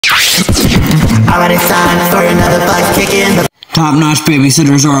Alright, it's time for another butt kicking. Top-notch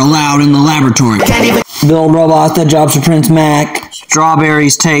babysitters are allowed in the laboratory. Can't even Build robots that jobs for Prince Mac.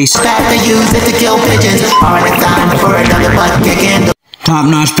 Strawberries taste. that they use it to kill pigeons. Alright, it's time for another butt kicking.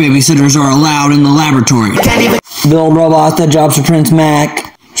 Top-notch babysitters are allowed in the laboratory. Can't even Build robots that jobs for Prince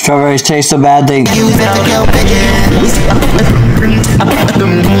Mac. Strawberries taste so bad they use it to kill pigeons.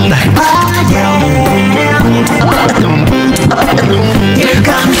 Here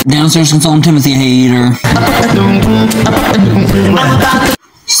comes Downstairs consultant Timothy Hater.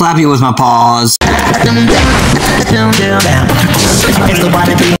 Slap you with my paws. it's the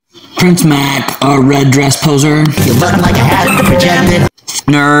wannabe. Prince Mac, a red dress poser. You look like a hat projected.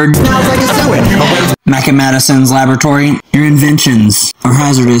 Nerd. Smells like a sewer. Mac and Madison's laboratory. Your inventions are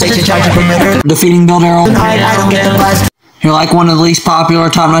hazardous. They should charge you for murder. Defeating Bill Darrell. Alright, I don't get the bus. You're like one of the least popular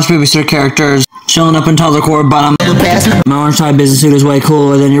top-notch babysitter characters. Chilling up until the core bottom. The best My orange-tie business suit is way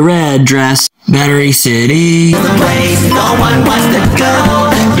cooler than your red dress. Battery City. place no one wants to go.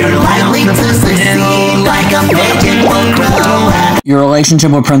 You're likely to succeed like a pigeon will grow. Your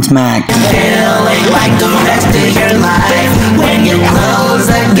relationship with Prince Mac. Feeling like the rest of your life. When you close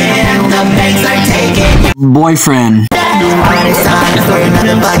again, the banks are taking you. Boyfriend. Alright, it's time for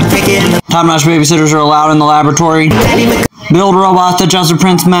another butt kicking. Top-notch babysitters are allowed in the laboratory. Can't even Build robots that jumps with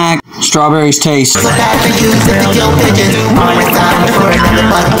Prince Mac. Strawberries taste. so bad they use it to kill pigeons. Alright, it's time for another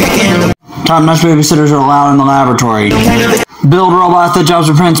butt kicking. Top-notch babysitters are allowed in the laboratory. Can't even Build robots that jumps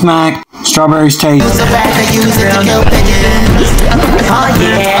with Prince Mac. Strawberries taste. so bad they use it to kill pigeons. Oh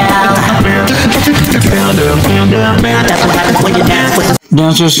yeah. That's what happens when you dance with the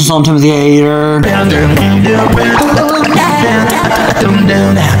Downstairs consultant Timothy Hater.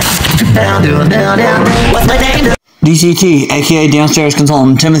 What's my name? DCT, aka downstairs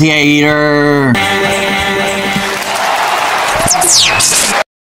consultant Timothy Hater.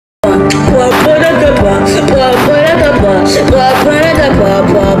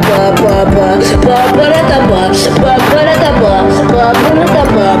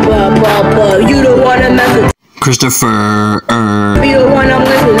 You don't wanna mess with. Christopher. We don't wanna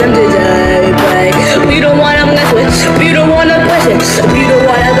mess with them today, babe. We don't wanna mess with. We don't wanna mess with. We don't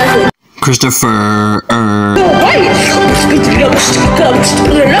wanna mess with. Christopher.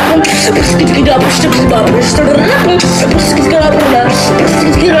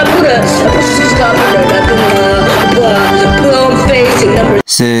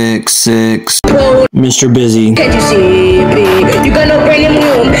 Six. Mr. Busy. Can't you see me? You're gonna bring him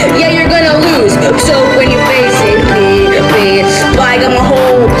home. Yeah, you're gonna lose. So when you face it, B, I got my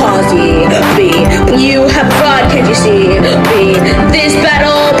whole posse. B, when you have fraud, can't you see? B, this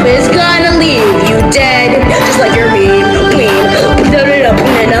battle is gonna leave you dead, just like your mean queen. Put it up, put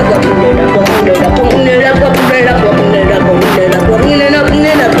it up, put it up, put it up, put it up, put it up, put it up, put it up, put it up, put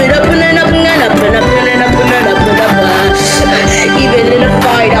it up, put it up, put it up, put it up, put it up, put it up, put it up, put it up. Even in a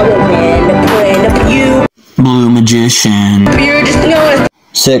fight, I will win. Put up you. Blue Magician. You're just known as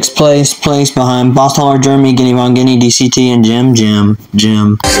Sixth place behind Boss Taller, Jeremy, Guinea Von Guinea, DCT, and Jim. Jim.